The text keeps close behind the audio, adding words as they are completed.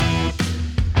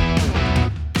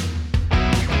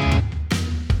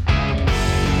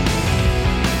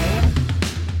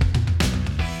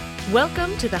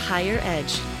Welcome to The Higher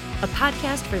Edge, a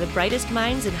podcast for the brightest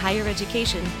minds in higher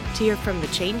education to hear from the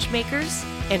change makers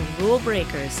and rule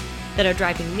breakers that are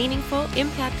driving meaningful,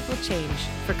 impactful change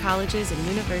for colleges and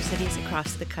universities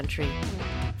across the country.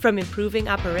 From improving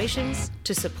operations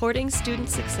to supporting student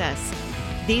success,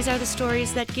 these are the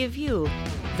stories that give you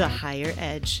the higher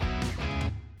edge.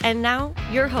 And now,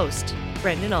 your host,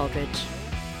 Brendan Aldrich.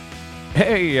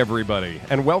 Hey, everybody,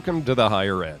 and welcome to The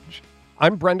Higher Edge.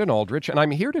 I'm Brendan Aldrich, and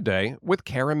I'm here today with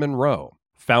Kara Monroe,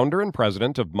 founder and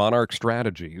president of Monarch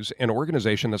Strategies, an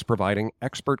organization that's providing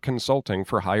expert consulting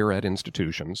for higher ed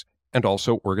institutions and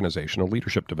also organizational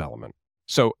leadership development.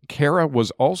 So Kara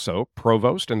was also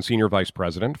provost and senior vice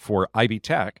president for Ivy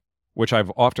Tech, which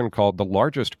I've often called the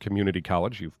largest community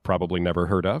college you've probably never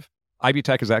heard of. Ivy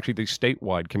Tech is actually the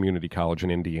statewide community college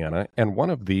in Indiana and one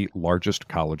of the largest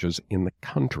colleges in the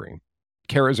country.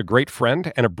 Kara is a great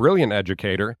friend and a brilliant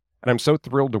educator, and I'm so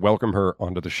thrilled to welcome her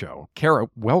onto the show. Kara,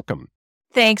 welcome.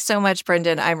 Thanks so much,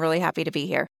 Brendan. I'm really happy to be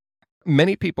here.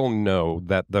 Many people know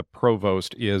that the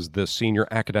provost is the senior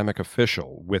academic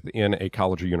official within a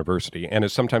college or university and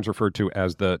is sometimes referred to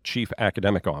as the chief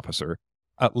academic officer,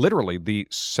 literally the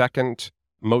second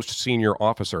most senior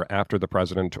officer after the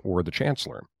president or the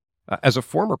chancellor. As a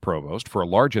former provost for a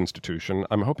large institution,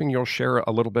 I'm hoping you'll share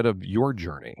a little bit of your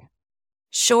journey.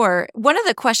 Sure. One of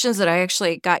the questions that I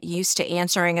actually got used to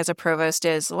answering as a provost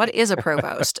is, what is a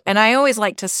provost? And I always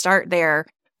like to start there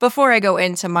before I go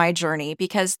into my journey,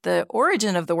 because the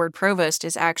origin of the word provost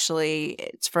is actually,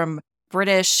 it's from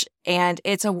British, and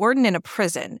it's a warden in a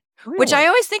prison, Really? which I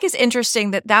always think is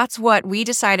interesting that that's what we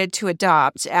decided to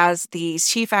adopt as the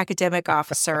chief academic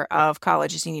officer of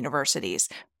colleges and universities.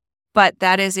 But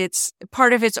that is its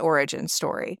part of its origin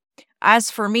story.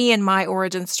 As for me and my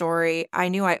origin story, I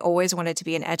knew I always wanted to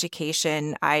be in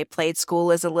education. I played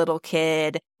school as a little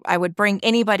kid. I would bring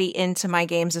anybody into my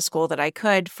games of school that I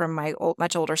could, from my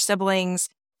much older siblings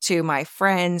to my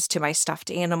friends to my stuffed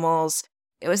animals.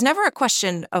 It was never a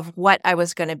question of what I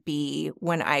was going to be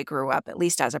when I grew up, at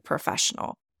least as a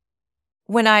professional.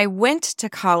 When I went to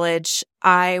college,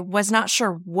 I was not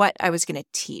sure what I was going to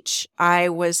teach. I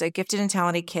was a gifted and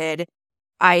talented kid.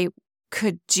 I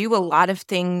could do a lot of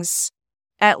things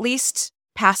at least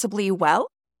passably well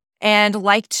and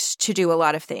liked to do a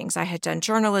lot of things. I had done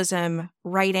journalism,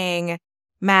 writing,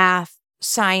 math,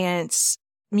 science,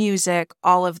 music,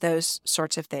 all of those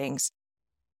sorts of things.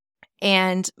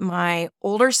 And my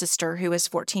older sister, who is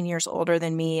 14 years older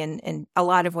than me and in a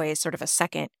lot of ways sort of a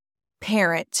second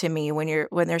parent to me when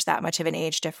there's that much of an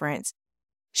age difference,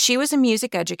 she was a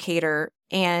music educator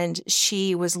and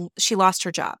she lost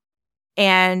her job.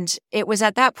 And it was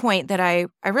at that point that I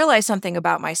realized something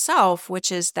about myself, which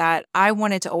is that I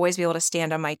wanted to always be able to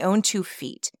stand on my own 2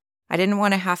 feet. I didn't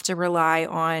want to have to rely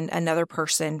on another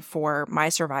person for my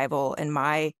survival and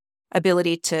my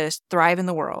ability to thrive in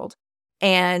the world.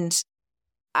 And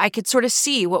I could sort of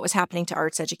see what was happening to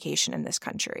arts education in this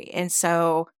country. And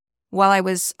so while I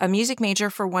was a music major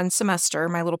for one semester,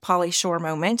 my little Pauly Shore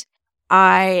moment,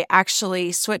 I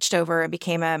actually switched over and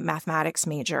became a mathematics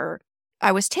major.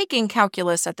 I was taking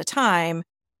calculus at the time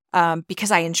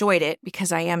because I enjoyed it,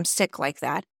 because I am sick like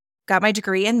that. Got my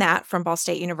degree in that from Ball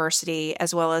State University,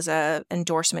 as well as an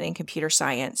endorsement in computer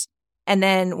science. And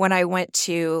then when I went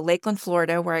to Lakeland,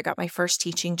 Florida, where I got my first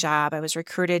teaching job, I was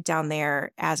recruited down there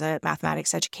as a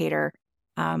mathematics educator.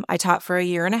 I taught for a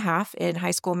year and a half in high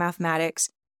school mathematics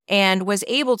and was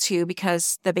able to,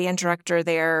 because the band director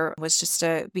there was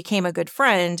became a good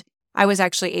friend, I was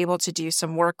actually able to do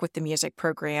some work with the music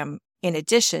program in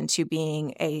addition to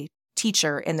being a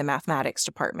teacher in the mathematics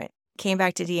department. Came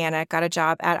back to Indiana, got a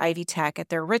job at Ivy Tech at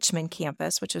their Richmond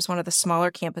campus, which was one of the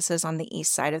smaller campuses on the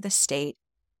east side of the state,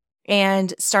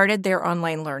 and started their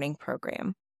online learning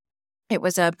program. It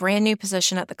was a brand new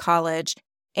position at the college,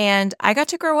 and I got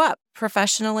to grow up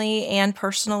professionally and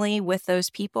personally with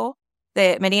those people.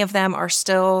 Many of them are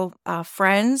still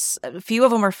friends. A few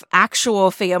of them are actual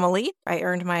family. I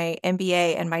earned my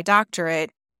MBA and my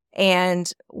doctorate. And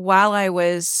while I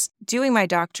was doing my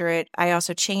doctorate, I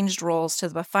also changed roles to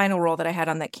the final role that I had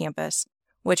on that campus,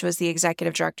 which was the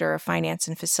executive director of finance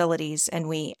and facilities. And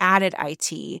we added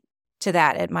IT to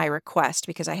that at my request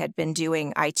because I had been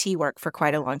doing IT work for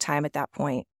quite a long time at that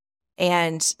point.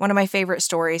 And one of my favorite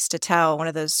stories to tell, one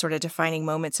of those sort of defining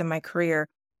moments in my career,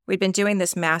 we'd been doing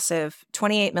this massive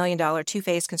 $28 million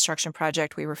 2-phase construction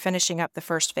project. We were finishing up the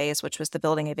first phase, which was the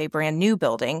building of a brand new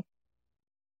building.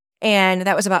 And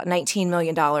that was about $19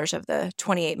 million of the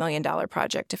 $28 million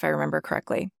project, if I remember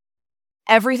correctly.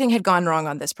 Everything had gone wrong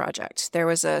on this project. There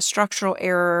was a structural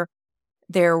error.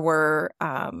 There were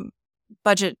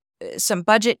budget some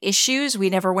budget issues. We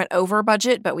never went over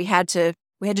budget, but we had to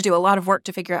do a lot of work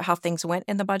to figure out how things went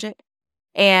in the budget.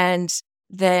 And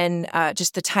then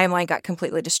just the timeline got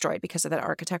completely destroyed because of that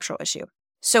architectural issue.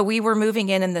 So we were moving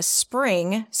in the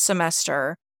spring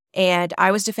semester, and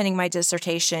I was defending my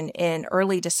dissertation in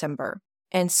early December.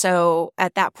 And so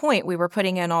at that point, we were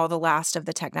putting in all the last of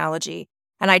the technology.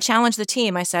 And I challenged the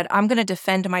team. I said, I'm going to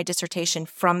defend my dissertation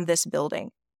from this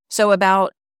building. So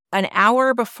about an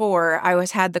hour before I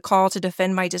had the call to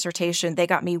defend my dissertation, they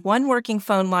got me one working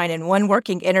phone line and one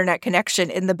working internet connection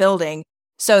in the building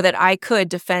so that I could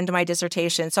defend my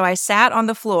dissertation. So I sat on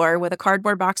the floor with a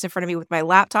cardboard box in front of me with my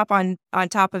laptop on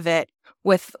top of it,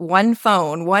 with one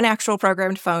actual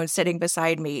programmed phone sitting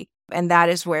beside me. And that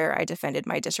is where I defended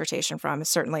my dissertation from. It's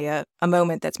certainly a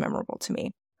moment that's memorable to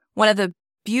me. One of the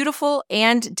beautiful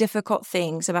and difficult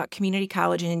things about community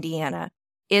college in Indiana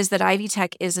is that Ivy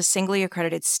Tech is a singly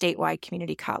accredited statewide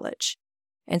community college.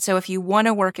 And so if you want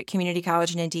to work at community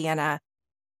college in Indiana,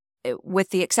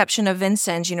 with the exception of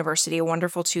Vincennes University, a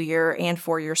wonderful 2-year and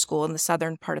 4-year school in the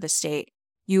southern part of the state,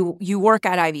 you work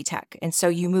at Ivy Tech. And so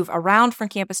you move around from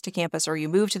campus to campus, or you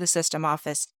move to the system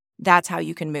office. That's how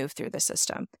you can move through the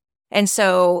system. And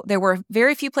so there were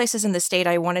very few places in the state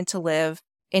I wanted to live.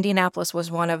 Indianapolis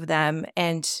was one of them.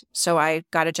 And so I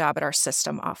got a job at our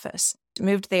system office.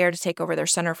 Moved there to take over their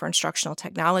Center for Instructional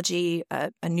Technology,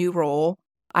 a new role.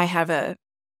 I have a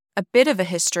bit of a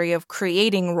history of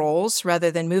creating roles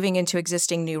rather than moving into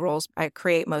existing new roles. I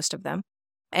create most of them.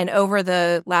 And over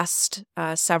the last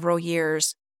several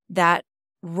years, that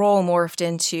role morphed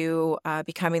into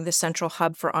becoming the central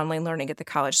hub for online learning at the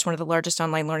college. It's one of the largest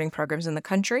online learning programs in the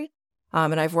country.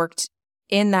 And I worked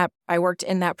in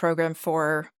that program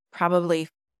for probably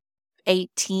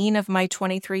 18 of my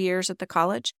 23 years at the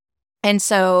college. And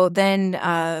so then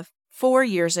 4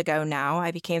 years ago now, I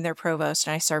became their provost,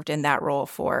 and I served in that role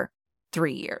for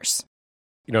 3 years.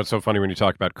 You know, it's so funny when you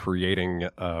talk about creating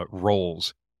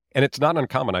roles. And it's not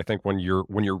uncommon, I think, when you're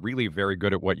really very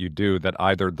good at what you do, that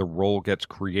either the role gets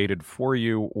created for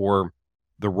you, or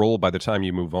the role by the time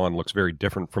you move on looks very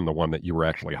different from the one that you were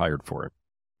actually hired for.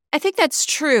 I think that's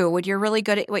true when you're really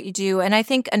good at what you do. And I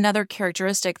think another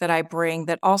characteristic that I bring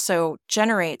that also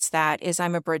generates that is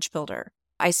I'm a bridge builder.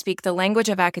 I speak the language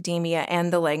of academia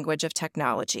and the language of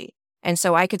technology. And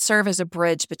so I could serve as a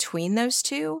bridge between those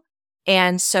two.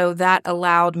 And so that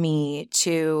allowed me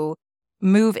to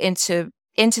move into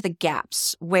the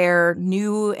gaps where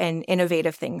new and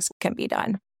innovative things can be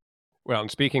done. Well,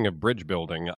 and speaking of bridge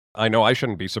building, I know I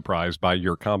shouldn't be surprised by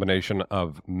your combination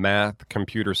of math,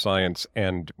 computer science,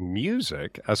 and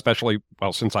music, especially,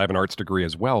 well, since I have an arts degree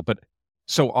as well. But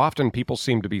so often people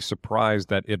seem to be surprised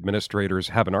that administrators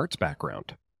have an arts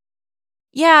background.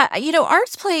 Yeah,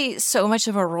 arts play so much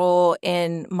of a role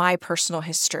in my personal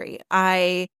history.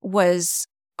 I was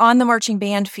on the marching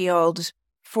band field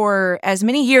for as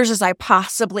many years as I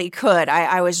possibly could.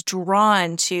 I was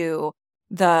drawn to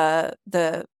the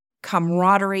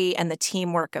camaraderie and the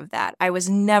teamwork of that. I was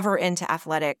never into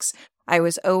athletics. I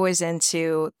was always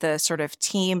into the sort of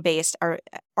team-based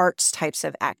arts types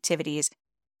of activities,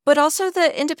 but also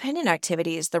the independent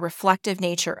activities, the reflective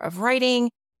nature of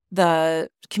writing, the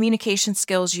communication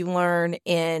skills you learn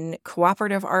in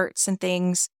cooperative arts and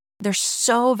things. They're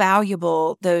so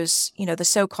valuable, those, the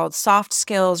so-called soft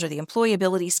skills or the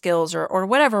employability skills or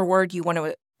whatever word you want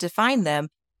to define them.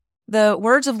 The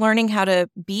words of learning how to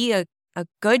be a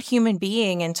good human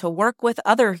being and to work with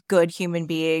other good human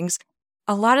beings,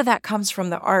 a lot of that comes from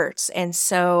the arts. And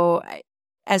so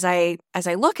as I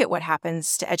look at what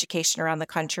happens to education around the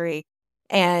country,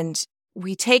 and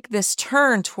we take this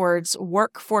turn towards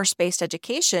workforce-based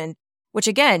education, which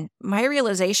again, my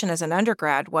realization as an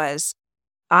undergrad was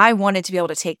I wanted to be able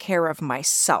to take care of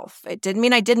myself. It didn't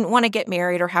mean I didn't want to get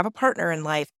married or have a partner in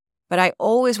life, but I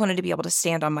always wanted to be able to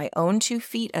stand on my own 2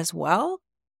 feet as well.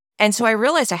 And so I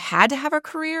realized I had to have a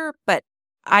career, but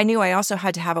I knew I also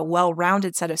had to have a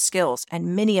well-rounded set of skills,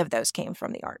 and many of those came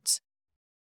from the arts.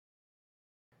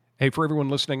 Hey, for everyone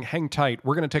listening, hang tight.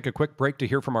 We're going to take a quick break to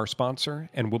hear from our sponsor,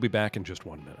 and we'll be back in just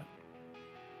 1 minute.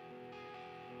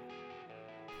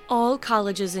 All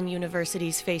colleges and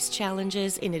universities face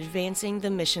challenges in advancing the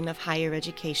mission of higher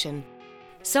education.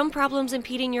 Some problems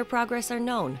impeding your progress are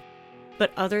known,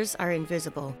 but others are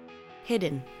invisible,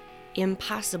 hidden,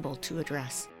 impossible to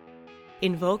address.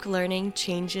 Invoke Learning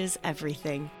changes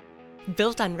everything.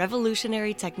 Built on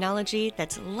revolutionary technology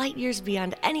that's light years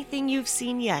beyond anything you've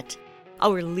seen yet,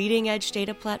 our leading-edge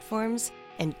data platforms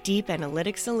and deep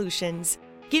analytic solutions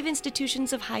give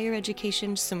institutions of higher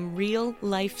education some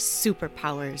real-life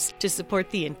superpowers to support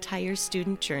the entire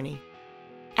student journey.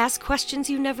 Ask questions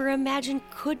you never imagined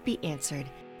could be answered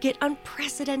Get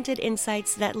unprecedented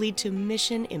insights that lead to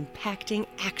mission-impacting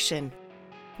action.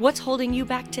 What's holding you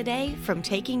back today from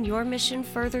taking your mission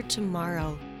further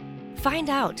tomorrow? Find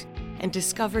out and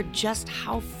discover just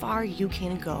how far you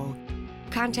can go.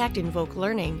 Contact Invoke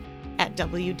Learning at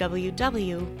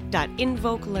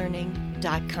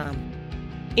www.invokelearning.com.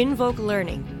 Invoke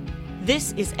Learning.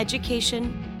 This is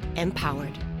education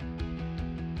empowered.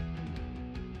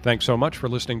 Thanks so much for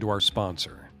listening to our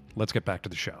sponsor. Let's get back to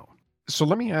the show. So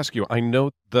let me ask you, I know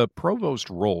the provost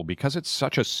role, because it's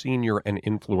such a senior and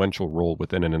influential role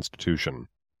within an institution,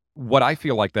 what I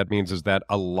feel like that means is that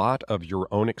a lot of your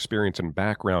own experience and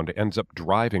background ends up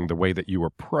driving the way that you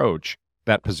approach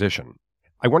that position.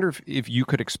 I wonder if you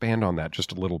could expand on that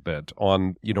just a little bit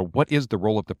on, what is the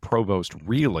role of the provost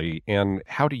really, and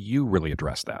how do you really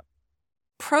address that?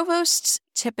 Provosts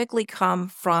typically come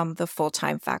from the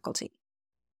full-time faculty.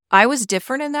 I was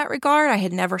different in that regard. I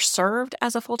had never served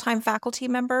as a full-time faculty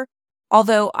member,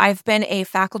 although I've been a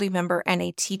faculty member and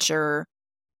a teacher.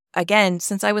 Again,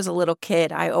 since I was a little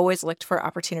kid, I always looked for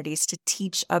opportunities to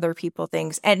teach other people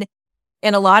things. And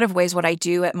in a lot of ways, what I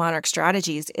do at Monarch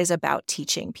Strategies is about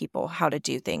teaching people how to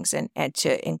do things and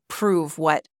to improve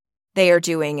what they are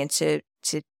doing and to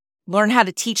learn how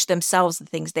to teach themselves the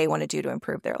things they want to do to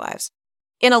improve their lives.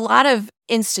 In a lot of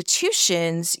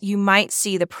institutions, you might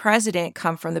see the president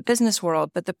come from the business world,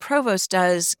 but the provost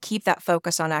does keep that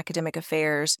focus on academic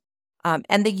affairs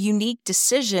and the unique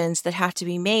decisions that have to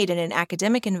be made in an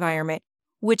academic environment,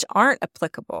 which aren't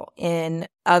applicable in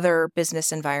other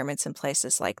business environments and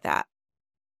places like that.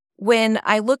 When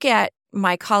I look at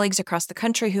my colleagues across the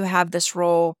country who have this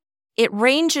role, it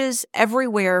ranges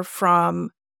everywhere from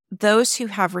those who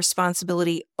have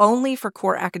responsibility only for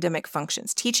core academic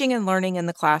functions, teaching and learning in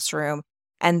the classroom,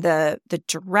 and the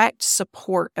direct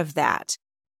support of that,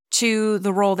 to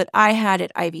the role that I had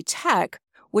at Ivy Tech,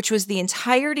 which was the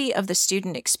entirety of the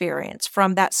student experience,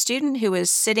 from that student who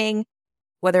is sitting,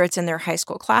 whether it's in their high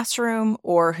school classroom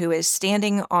or who is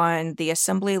standing on the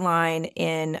assembly line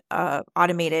in an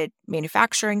automated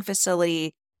manufacturing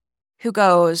facility, who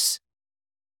goes,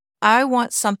 I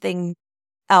want something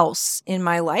else in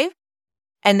my life,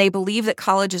 and they believe that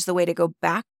college is the way to go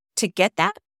back to get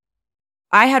that.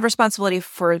 I had responsibility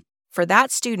for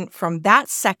that student from that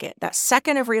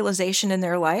second of realization in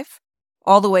their life,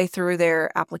 all the way through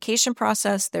their application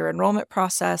process, their enrollment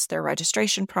process, their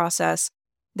registration process,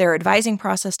 their advising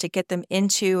process to get them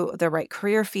into the right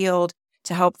career field,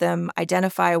 to help them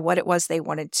identify what it was they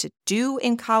wanted to do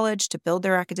in college, to build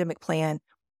their academic plan,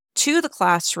 to the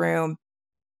classroom,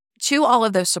 to all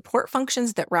of those support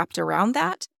functions that wrapped around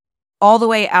that, all the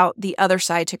way out the other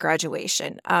side to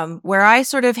graduation. Where I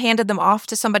sort of handed them off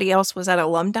to somebody else was at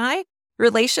alumni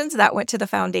relations. That went to the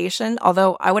foundation,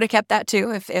 although I would have kept that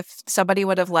too if somebody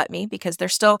would have let me, because they're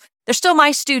still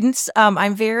my students.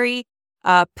 I'm very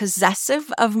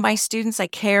possessive of my students. I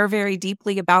care very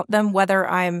deeply about them, whether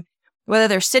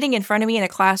they're sitting in front of me in a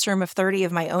classroom of 30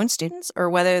 of my own students, or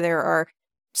whether there are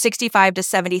 65 to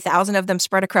 70,000 of them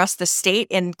spread across the state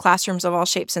in classrooms of all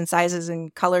shapes and sizes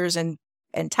and colors and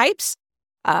types.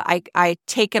 I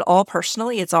take it all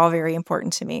personally. It's all very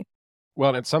important to me.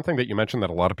 Well, it's something that you mentioned that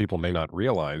a lot of people may not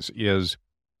realize is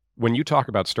when you talk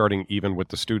about starting even with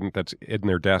the student that's in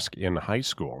their desk in high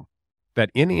school, that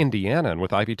in Indiana, and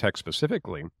with Ivy Tech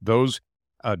specifically, those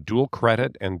dual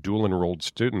credit and dual enrolled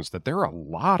students, that there are a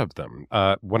lot of them.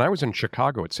 When I was in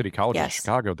Chicago at City College in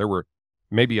Chicago, there were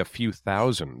maybe a few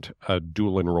thousand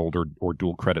dual enrolled or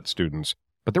dual credit students,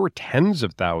 but there were tens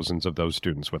of thousands of those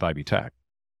students with Ivy Tech.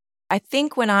 I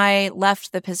think when I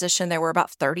left the position, there were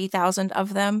about 30,000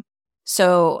 of them.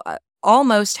 So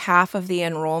almost half of the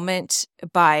enrollment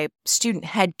by student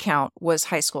head count was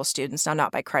high school students, now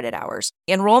not by credit hours.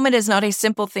 Enrollment is not a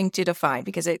simple thing to define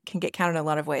because it can get counted in a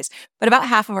lot of ways. But about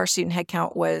half of our student head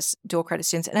count was dual credit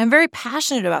students. And I'm very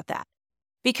passionate about that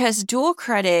because dual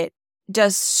credit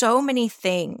does so many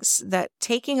things that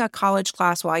taking a college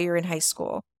class while you're in high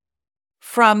school,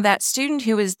 from that student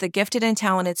who is the gifted and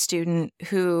talented student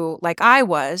who, like I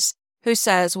was, who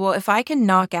says, well, if I can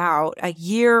knock out a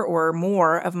year or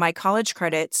more of my college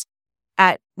credits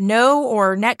at no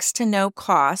or next to no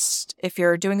cost, if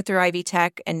you're doing it through Ivy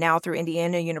Tech and now through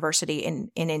Indiana University in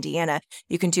Indiana,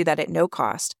 you can do that at no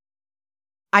cost.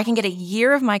 I can get a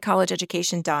year of my college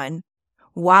education done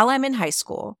while I'm in high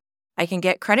school. I can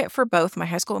get credit for both my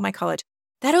high school and my college.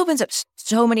 That opens up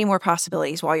so many more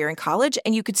possibilities while you're in college,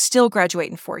 and you could still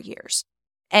graduate in 4 years.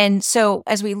 And so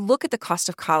as we look at the cost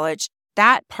of college,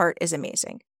 that part is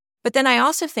amazing. But then I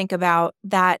also think about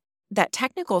that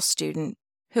technical student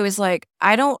who is like,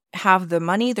 I don't have the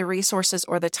money, the resources,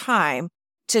 or the time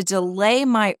to delay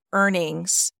my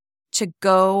earnings to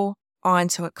go on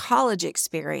to a college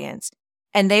experience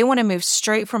and they want to move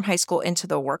straight from high school into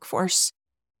the workforce,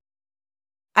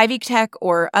 Ivy Tech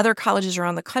or other colleges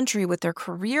around the country with their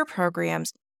career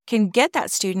programs can get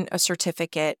that student a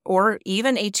certificate or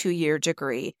even a 2-year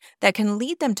degree that can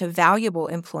lead them to valuable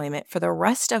employment for the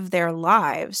rest of their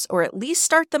lives, or at least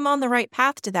start them on the right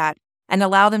path to that and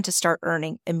allow them to start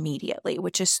earning immediately,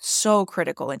 which is so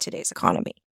critical in today's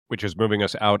economy. Which is moving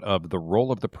us out of the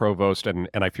role of the provost, and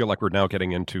I feel like we're now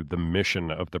getting into the mission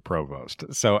of the provost.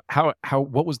 So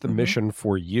what was the mission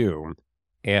for you,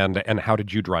 and how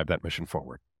did you drive that mission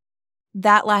forward?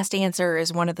 That last answer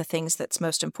is one of the things that's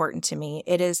most important to me.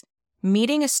 It is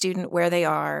meeting a student where they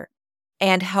are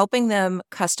and helping them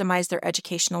customize their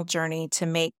educational journey to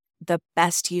make the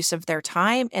best use of their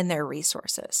time and their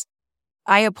resources.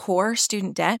 I abhor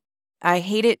student debt. I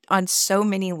hate it on so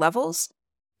many levels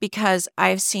because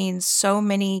I've seen so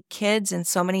many kids and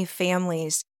so many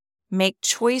families make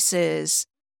choices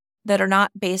that are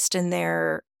not based in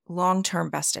their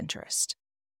long-term best interest.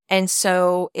 And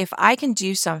so if I can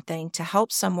do something to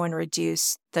help someone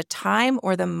reduce the time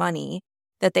or the money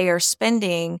that they are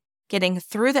spending getting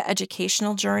through the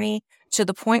educational journey to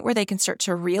the point where they can start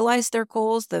to realize their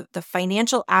goals, the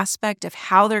financial aspect of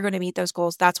how they're going to meet those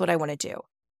goals, that's what I want to do.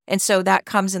 And so that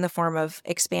comes in the form of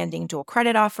expanding dual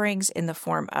credit offerings, in the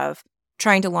form of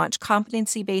trying to launch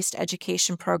competency-based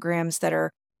education programs that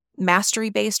are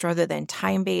mastery-based rather than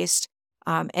time-based,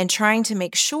 and trying to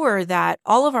make sure that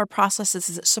all of our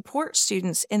processes support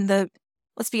students in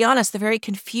let's be honest, the very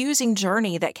confusing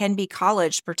journey that can be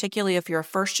college, particularly if you're a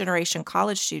first-generation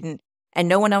college student and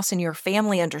no one else in your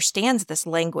family understands this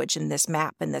language and this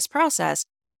map and this process,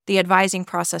 the advising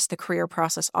process, the career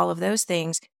process, all of those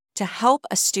things, to help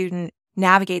a student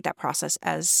navigate that process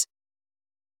as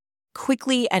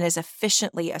quickly and as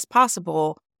efficiently as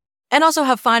possible, and also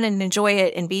have fun and enjoy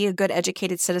it and be a good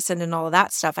educated citizen and all of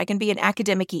that stuff. I can be an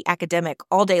academic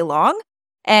all day long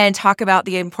and talk about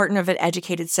the importance of an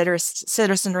educated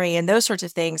citizenry and those sorts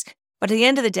of things. But at the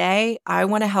end of the day, I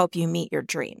want to help you meet your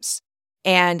dreams.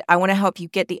 And I want to help you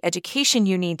get the education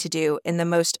you need to do in the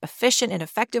most efficient and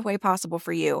effective way possible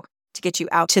for you to get you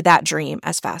out to that dream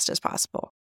as fast as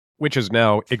possible. Which is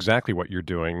now exactly what you're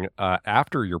doing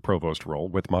after your provost role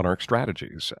with Monarch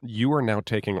Strategies. You are now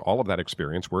taking all of that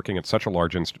experience working at such a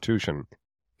large institution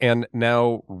and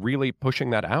now really pushing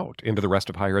that out into the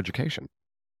rest of higher education.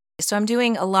 So I'm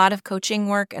doing a lot of coaching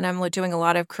work and I'm doing a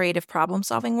lot of creative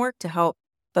problem-solving work to help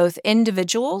both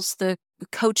individuals. The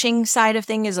coaching side of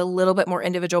thing is a little bit more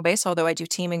individual-based, although I do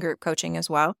team and group coaching as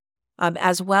well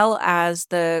as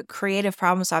the creative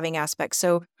problem-solving aspect.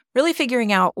 So really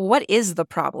figuring out what is the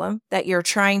problem that you're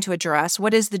trying to address,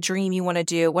 what is the dream you want to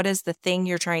do, what is the thing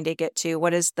you're trying to get to,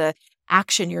 what is the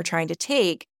action you're trying to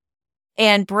take,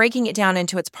 and breaking it down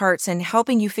into its parts and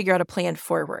helping you figure out a plan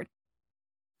forward.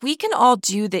 We can all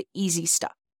do the easy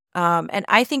stuff. And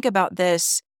I think about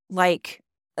this like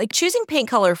choosing paint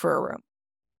color for a room.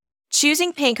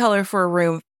 Choosing paint color for a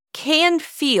room can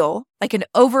feel like an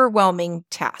overwhelming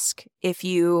task if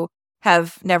you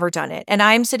have never done it. And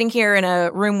I'm sitting here in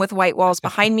a room with white walls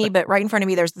behind me, but right in front of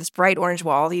me, there's this bright orange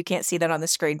wall. You can't see that on the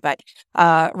screen, but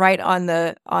right in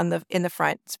the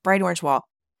front, it's bright orange wall.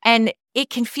 And it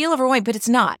can feel overwhelming, but it's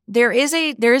not. There is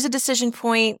a decision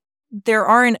point. There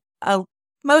are a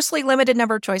mostly limited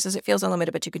number of choices. It feels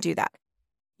unlimited, but you can do that.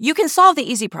 You can solve the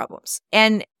easy problems.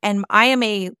 And I am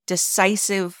a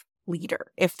decisive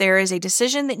leader. If there is a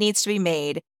decision that needs to be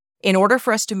made, in order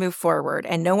for us to move forward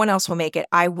and no one else will make it,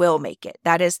 I will make it.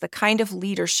 That is the kind of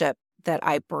leadership that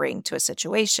I bring to a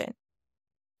situation.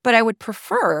 But I would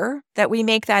prefer that we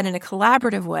make that in a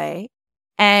collaborative way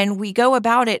and we go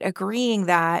about it agreeing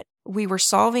that we were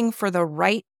solving for the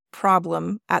right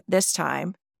problem at this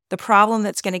time, the problem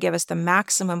that's going to give us the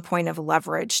maximum point of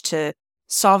leverage to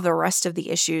solve the rest of the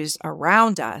issues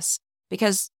around us,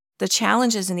 because the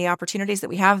challenges and the opportunities that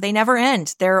we have, they never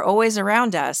end. They're always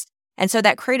around us. And so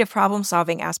that creative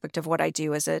problem-solving aspect of what I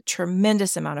do is a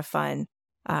tremendous amount of fun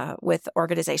with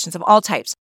organizations of all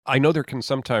types. I know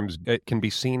it can be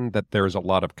seen that there's a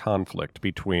lot of conflict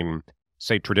between,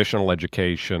 say, traditional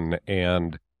education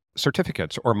and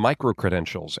certificates or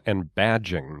micro-credentials and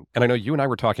badging. And I know you and I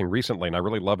were talking recently, and I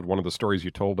really loved one of the stories you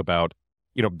told about,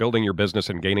 building your business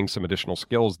and gaining some additional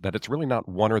skills, that it's really not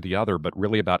one or the other, but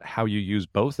really about how you use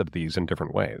both of these in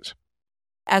different ways.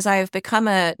 As I've become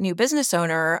a new business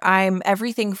owner, I'm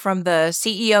everything from the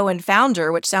CEO and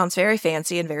founder, which sounds very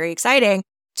fancy and very exciting,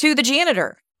 to the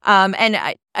janitor.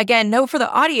 Again, for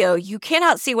the audio, you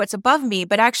cannot see what's above me,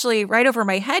 but actually right over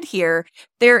my head here,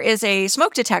 there is a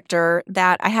smoke detector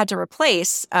that I had to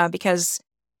replace because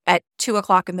at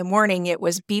 2:00 in the morning, it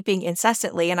was beeping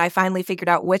incessantly. And I finally figured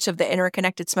out which of the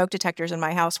interconnected smoke detectors in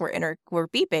my house were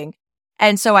beeping.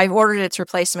 And so I've ordered its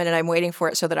replacement and I'm waiting for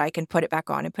it so that I can put it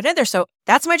back on and put it in there. So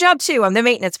that's my job too. I'm the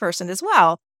maintenance person as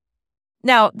well.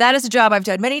 Now, that is a job I've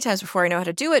done many times before I know how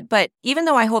to do it. But even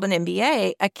though I hold an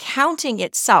MBA, accounting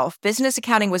itself, business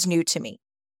accounting was new to me.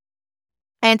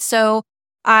 And so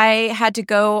I had to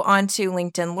go onto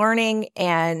LinkedIn Learning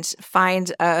and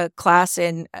find a class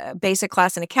in basic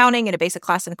class in accounting and a basic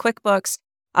class in QuickBooks.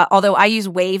 Although I use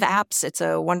Wave apps, it's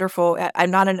a wonderful,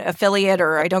 I'm not an affiliate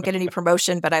or I don't get any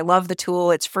promotion, but I love the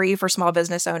tool. It's free for small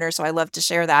business owners, so I love to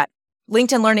share that.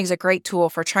 LinkedIn Learning is a great tool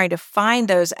for trying to find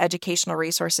those educational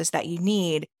resources that you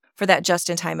need for that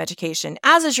just-in-time education,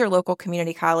 as is your local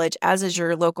community college, as is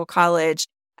your local college,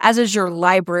 as is your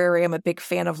library. I'm a big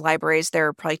fan of libraries. There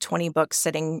are probably 20 books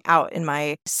sitting out in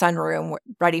my sunroom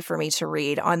ready for me to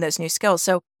read on those new skills.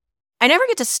 So I never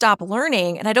get to stop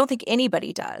learning, and I don't think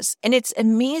anybody does. And it's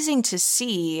amazing to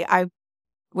see. I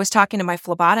was talking to my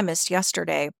phlebotomist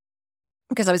yesterday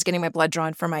because I was getting my blood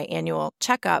drawn for my annual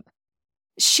checkup.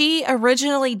 She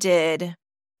originally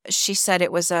she said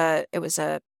it was about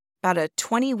a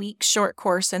 20-week short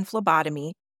course in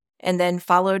phlebotomy, and then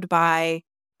followed by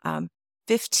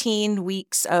 15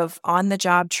 weeks of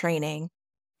on-the-job training.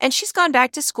 And she's gone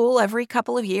back to school every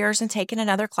couple of years and taken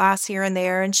another class here and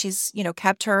there, and she's,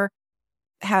 kept her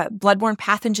bloodborne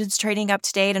pathogens training up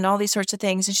to date and all these sorts of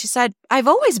things. And she said, I've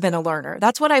always been a learner.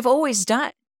 That's what I've always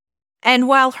done. And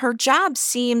while her job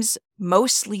seems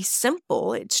mostly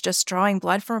simple, it's just drawing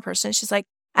blood from a person, she's like,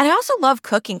 and I also love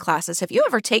cooking classes. Have you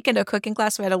ever taken a cooking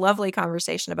class? We had a lovely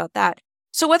conversation about that.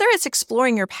 So whether it's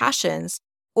exploring your passions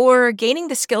or gaining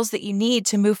the skills that you need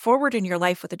to move forward in your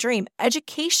life with a dream,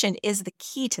 education is the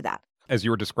key to that. As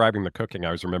you were describing the cooking,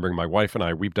 I was remembering my wife and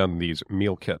I, we've done these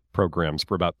meal kit programs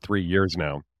for about 3 years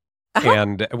now.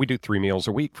 And we do 3 meals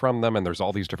a week from them, and there's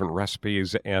all these different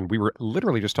recipes. And we were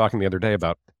literally just talking the other day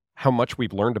about how much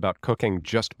we've learned about cooking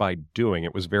just by doing.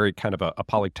 It was very kind of a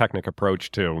polytechnic approach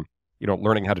to,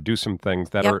 learning how to do some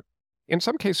things that are, in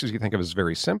some cases, you think of as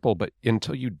very simple, but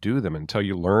until you do them, until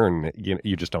you learn,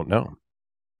 you just don't know.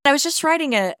 I was just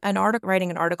writing an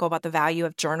article about the value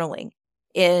of journaling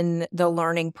in the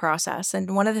learning process.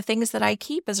 And one of the things that I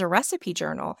keep is a recipe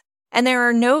journal. And there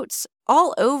are notes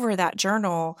all over that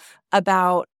journal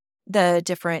about the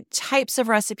different types of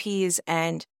recipes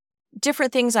and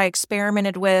different things I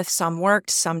experimented with. Some worked,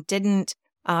 some didn't.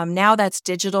 Now that's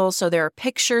digital. So there are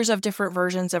pictures of different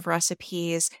versions of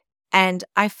recipes. And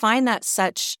I find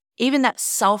that even that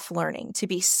self-learning to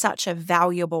be such a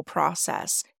valuable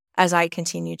process as I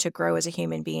continue to grow as a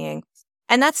human being.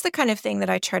 And that's the kind of thing that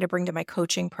I try to bring to my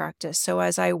coaching practice. So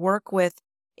as I work with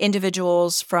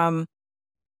individuals from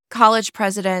college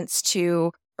presidents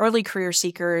to early career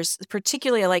seekers,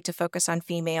 particularly I like to focus on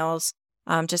females,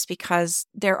 just because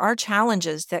there are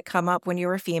challenges that come up when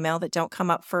you're a female that don't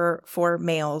come up for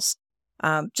males.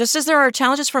 Just as there are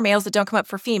challenges for males that don't come up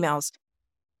for females.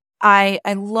 I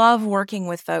love working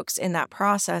with folks in that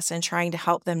process and trying to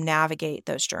help them navigate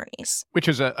those journeys. Which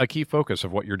is a key focus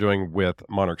of what you're doing with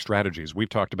Monarch Strategies. We've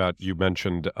talked about, you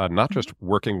mentioned not just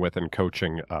working with and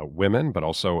coaching women, but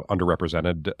also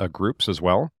underrepresented groups as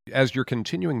well. As you're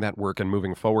continuing that work and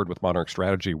moving forward with Monarch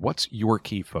Strategy, what's your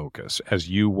key focus as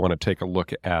you want to take a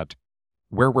look at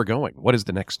where we're going? What is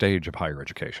the next stage of higher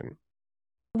education?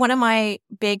 One of my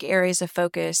big areas of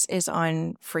focus is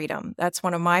on freedom. That's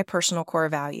one of my personal core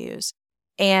values.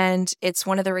 And it's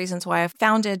one of the reasons why I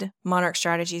founded Monarch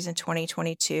Strategies in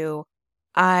 2022.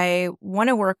 I want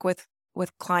to work with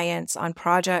clients on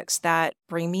projects that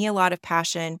bring me a lot of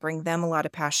passion, bring them a lot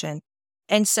of passion.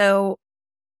 And so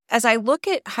as I look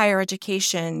at higher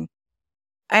education,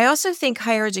 I also think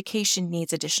higher education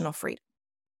needs additional freedom.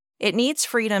 It needs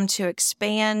freedom to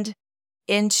expand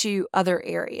into other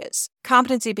areas.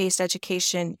 Competency-based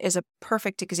education is a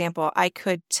perfect example. I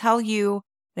could tell you,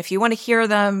 if you want to hear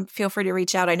them, feel free to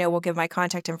reach out. I know we'll give my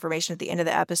contact information at the end of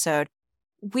the episode.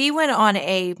 We went on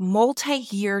a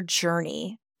multi-year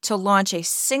journey to launch a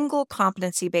single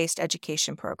competency-based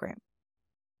education program.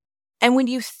 And when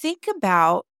you think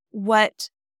about what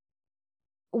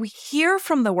we hear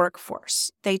from the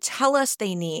workforce, they tell us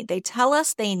they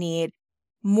need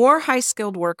more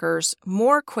high-skilled workers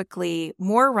more quickly,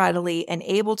 more readily, and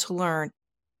able to learn.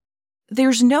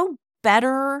 There's no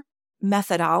better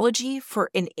methodology for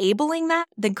enabling that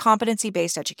than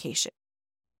competency-based education.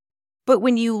 But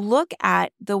when you look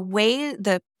at the way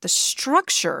the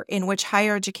structure in which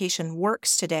higher education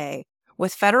works today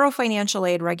with federal financial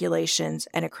aid regulations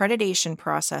and accreditation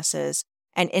processes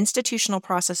and institutional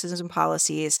processes and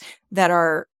policies that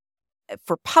are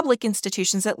for public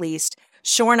institutions at least,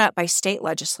 shorn up by state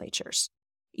legislatures.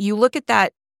 You look at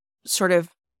that sort of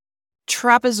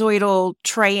trapezoidal,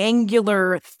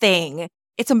 triangular thing,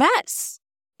 it's a mess.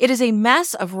 It is a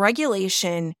mess of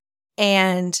regulation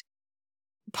and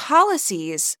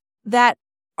policies that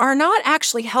are not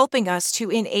actually helping us to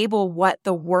enable what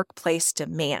the workplace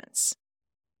demands.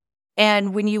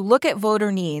 And when you look at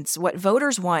voter needs, what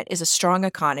voters want is a strong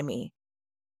economy.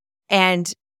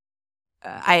 And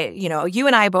you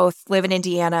and I both live in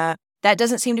Indiana. That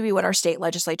doesn't seem to be what our state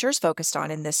legislature is focused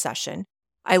on in this session.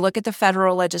 I look at the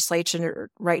federal legislature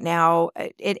right now,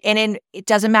 it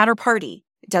doesn't matter party.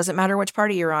 It doesn't matter which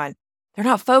party you're on. They're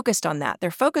not focused on that.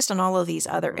 They're focused on all of these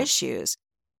other issues.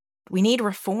 We need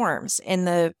reforms in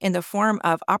the form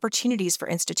of opportunities for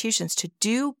institutions to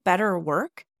do better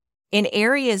work in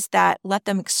areas that let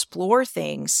them explore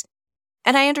things.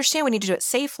 And I understand we need to do it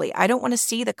safely. I don't want to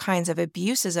see the kinds of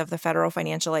abuses of the federal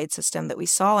financial aid system that we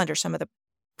saw under some of the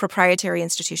proprietary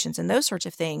institutions and those sorts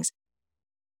of things.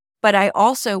 But I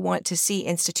also want to see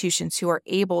institutions who are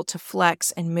able to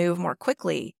flex and move more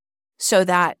quickly so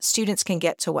that students can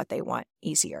get to what they want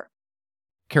easier.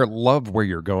 Kara, love where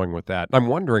you're going with that. I'm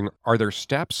wondering, are there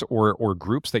steps or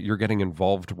groups that you're getting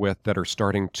involved with that are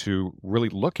starting to really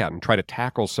look at and try to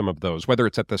tackle some of those, whether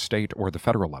it's at the state or the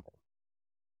federal level?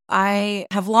 I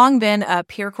have long been a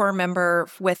Peer Corps member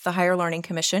with the Higher Learning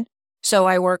Commission, so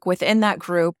I work within that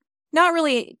group, not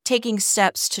really taking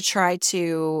steps to try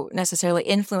to necessarily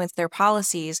influence their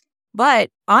policies, but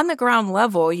on the ground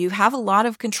level, you have a lot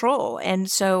of control. And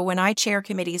so when I chair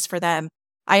committees for them,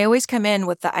 I always come in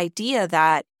with the idea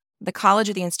that the college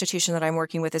or the institution that I'm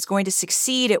working with is going to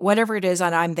succeed at whatever it is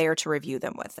that I'm there to review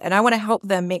them with. And I want to help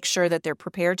them make sure that they're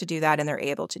prepared to do that and they're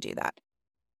able to do that.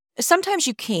 Sometimes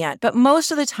you can't, but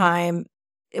most of the time,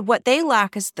 what they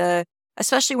lack is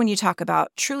especially when you talk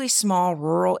about truly small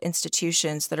rural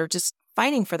institutions that are just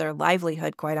fighting for their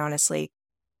livelihood, quite honestly,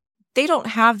 they don't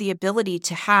have the ability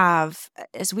to have,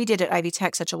 as we did at Ivy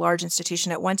Tech, such a large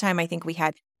institution. At one time, I think we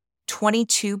had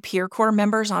 22 Peer Corps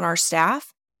members on our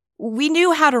staff. We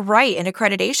knew how to write an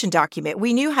accreditation document.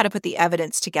 We knew how to put the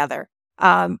evidence together.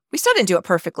 We still didn't do it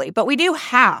perfectly, but we knew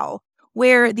how.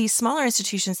 Where these smaller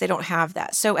institutions, they don't have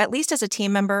that. So at least as a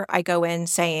team member, I go in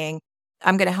saying,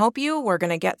 I'm going to help you. We're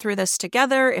going to get through this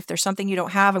together. If there's something you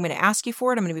don't have, I'm going to ask you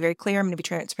for it. I'm going to be very clear. I'm going to be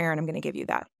transparent. I'm going to give you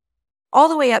that. All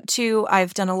the way up to,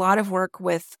 I've done a lot of work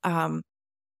with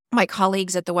my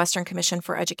colleagues at the Western Commission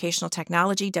for Educational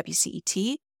Technology,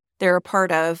 WCET. They're a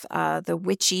part of the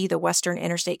WICHE, the Western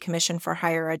Interstate Commission for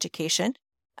Higher Education.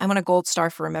 I'm on a gold star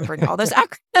for remembering all those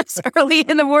acronyms early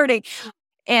in the morning.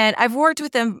 And I've worked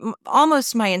with them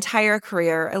almost my entire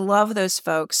career. I love those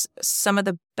folks. Some of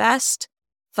the best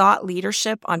thought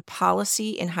leadership on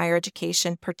policy in higher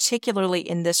education, particularly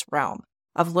in this realm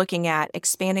of looking at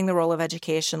expanding the role of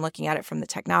education, looking at it from the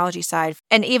technology side,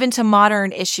 and even to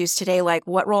modern issues today, like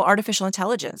what role artificial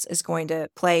intelligence is going to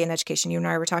play in education. You and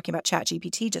I were talking about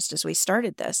ChatGPT just as we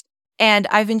started this. And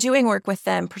I've been doing work with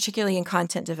them, particularly in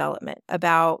content development,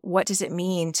 about what does it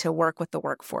mean to work with the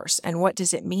workforce and what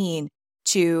does it mean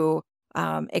to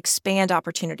expand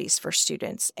opportunities for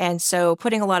students. And so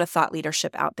putting a lot of thought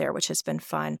leadership out there, which has been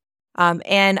fun.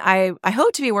 And I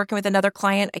hope to be working with another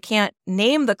client. I can't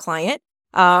name the client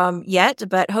yet,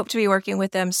 but hope to be working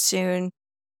with them soon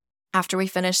after we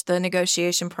finish the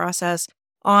negotiation process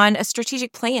on a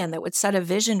strategic plan that would set a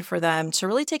vision for them to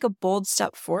really take a bold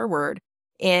step forward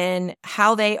in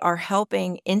how they are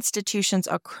helping institutions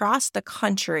across the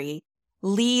country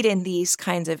lead in these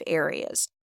kinds of areas.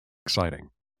 Exciting.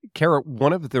 Kara,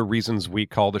 one of the reasons we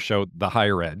call the show The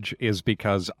Higher Edge is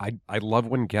because I love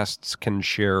when guests can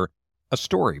share a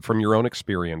story from your own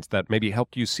experience that maybe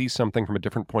helped you see something from a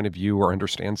different point of view or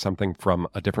understand something from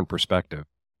a different perspective.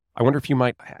 I wonder if you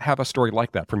might have a story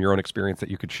like that from your own experience that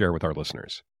you could share with our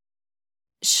listeners.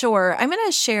 Sure. I'm going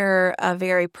to share a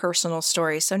very personal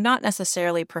story, so not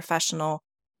necessarily professional,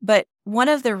 but one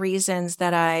of the reasons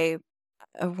that I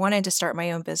wanted to start my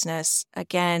own business,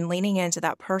 again, leaning into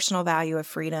that personal value of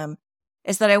freedom,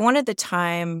 is that I wanted the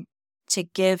time to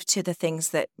give to the things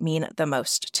that mean the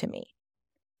most to me.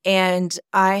 And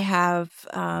I have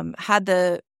had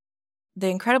the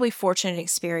incredibly fortunate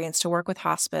experience to work with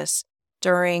hospice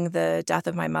during the death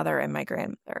of my mother and my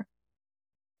grandmother.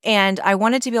 And I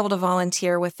wanted to be able to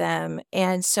volunteer with them.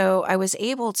 And so I was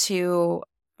able to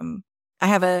I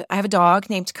have a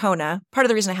dog named Kona. Part of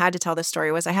the reason I had to tell this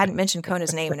story was I hadn't mentioned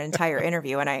Kona's name in an entire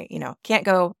interview, and I, can't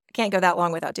go that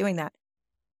long without doing that.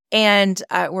 And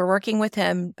we're working with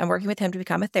him. I'm working with him to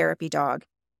become a therapy dog.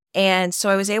 And so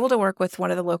I was able to work with one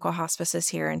of the local hospices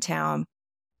here in town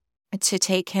to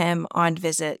take him on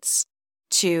visits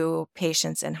to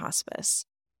patients in hospice.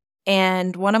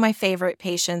 And one of my favorite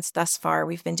patients thus far,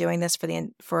 we've been doing this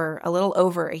for a little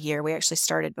over a year. We actually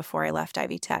started before I left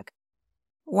Ivy Tech.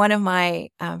 One of my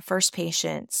first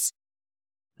patients,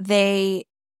 they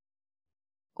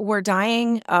were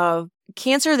dying of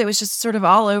cancer that was just sort of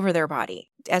all over their body.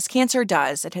 As cancer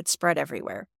does, it had spread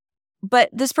everywhere. But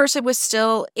this person was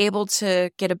still able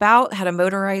to get about, had a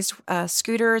motorized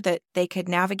scooter that they could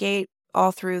navigate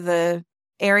all through the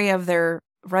area of their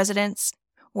residence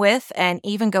with, and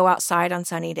even go outside on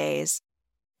sunny days.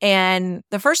 And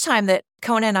the first time that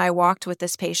Kona and I walked with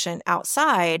this patient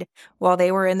outside while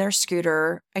they were in their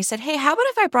scooter, I said, hey, how about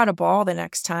if I brought a ball the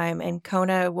next time and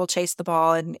Kona will chase the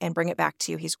ball and bring it back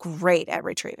to you? He's great at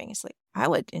retrieving. He's like, I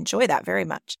would enjoy that very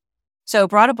much. So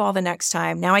brought a ball the next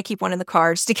time. Now I keep one in the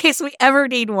car just in case we ever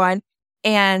need one.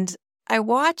 And I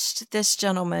watched this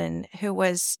gentleman who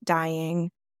was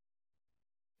dying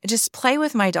just play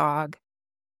with my dog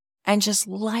and just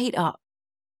light up.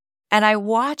 And I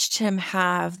watched him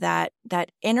have that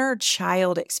inner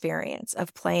child experience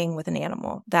of playing with an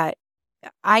animal that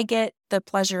I get the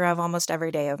pleasure of almost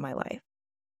every day of my life.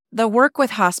 The work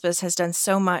with hospice has done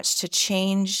so much to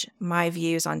change my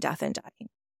views on death and dying.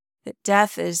 That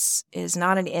death is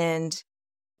not an end.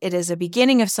 It is a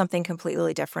beginning of something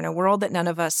completely different, a world that none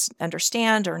of us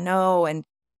understand or know. And,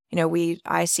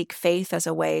 I seek faith as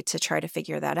a way to try to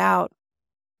figure that out.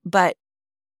 But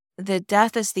the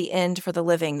death is the end for the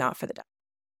living, not for the dead.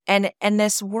 And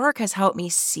this work has helped me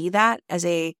see that as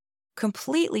a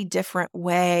completely different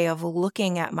way of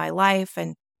looking at my life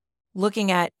and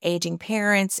looking at aging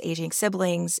parents, aging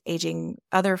siblings, aging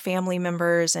other family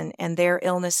members and their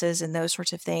illnesses and those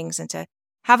sorts of things, and to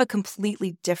have a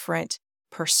completely different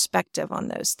perspective on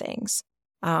those things.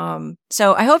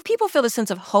 So I hope people feel the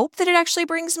sense of hope that it actually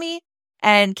brings me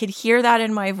and could hear that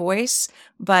in my voice.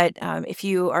 But if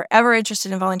you are ever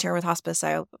interested in volunteering with hospice,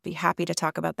 I'll be happy to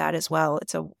talk about that as well.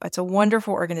 It's a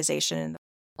wonderful organization.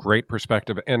 Great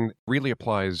perspective, and really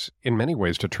applies in many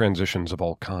ways to transitions of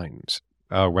all kinds.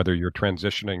 Whether you're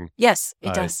transitioning yes,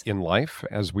 it does. In life,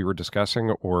 as we were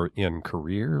discussing, or in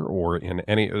career, or in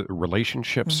any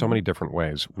relationships, so many different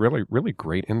ways. Really, really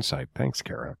great insight. Thanks,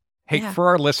 Kara. Hey, for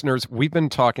our listeners, we've been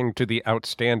talking to the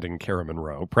outstanding Kara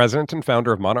Monroe, president and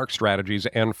founder of Monarch Strategies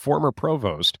and former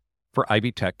provost for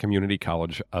Ivy Tech Community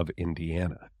College of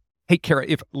Indiana. Hey, Kara,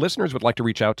 if listeners would like to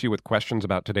reach out to you with questions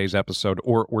about today's episode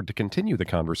or to continue the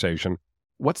conversation,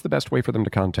 what's the best way for them to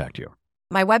contact you?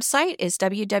 My website is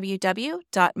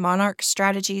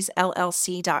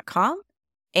www.monarchstrategiesllc.com.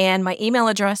 And my email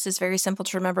address is very simple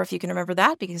to remember if you can remember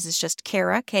that, because it's just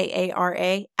Kara,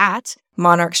 Kara, at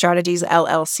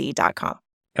monarchstrategiesllc.com.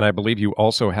 And I believe you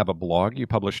also have a blog you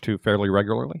publish to fairly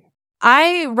regularly?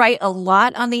 I write a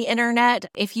lot on the internet.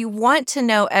 If you want to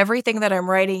know everything that I'm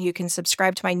writing, you can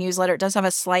subscribe to my newsletter. It does have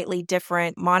a slightly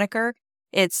different moniker.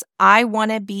 It's I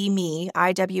Wanna Be Me,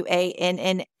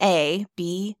 IWANNA,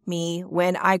 be me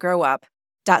when I grow up,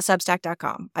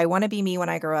 .substack.com. I wanna be me when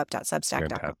I grow up, .substack.com.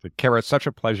 Fantastic. Kara, it's such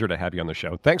a pleasure to have you on the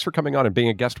show. Thanks for coming on and being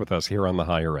a guest with us here on The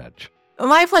Higher Edge.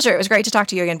 My pleasure. It was great to talk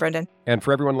to you again, Brendan. And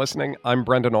for everyone listening, I'm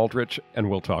Brendan Aldrich, and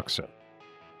we'll talk soon.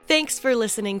 Thanks for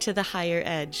listening to The Higher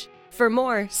Edge. For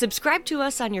more, subscribe to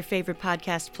us on your favorite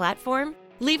podcast platform,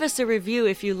 leave us a review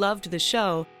if you loved the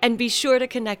show, and be sure to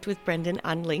connect with Brendan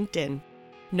on LinkedIn.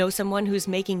 Know someone who's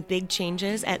making big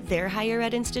changes at their higher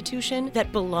ed institution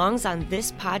that belongs on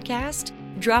this podcast?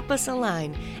 Drop us a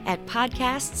line at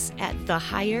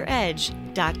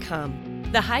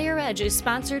podcasts@thehigheredge.com. The Higher Edge is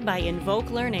sponsored by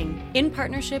Invoke Learning in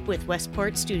partnership with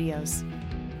Westport Studios.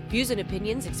 Views and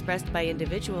opinions expressed by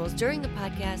individuals during the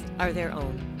podcast are their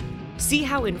own. See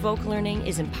how Invoke Learning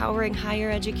is empowering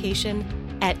higher education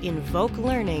at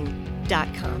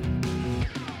invokelearning.com.